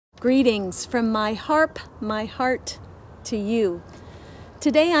Greetings from my harp, my heart to you.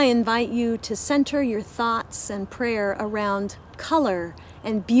 Today I invite you to center your thoughts and prayer around color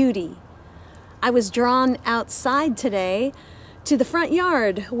and beauty. I was drawn outside today to the front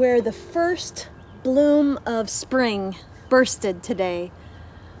yard where the first bloom of spring bursted today.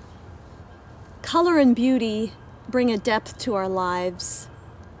 Color and beauty bring a depth to our lives.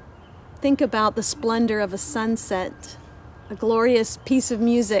 Think about the splendor of a sunset, a glorious piece of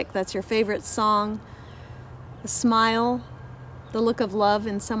music that's your favorite song, a smile, the look of love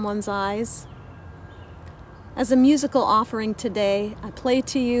in someone's eyes. As a musical offering today, I play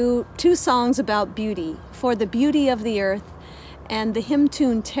to you two songs about beauty, For the Beauty of the Earth and the hymn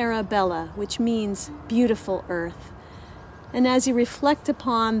tune Terra Bella, which means beautiful earth. And as you reflect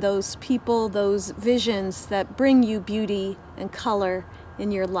upon those people, those visions that bring you beauty and color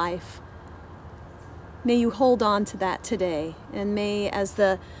in your life, may you hold on to that today, and may, as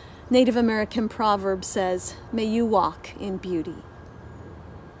the Native American proverb says, may you walk in beauty.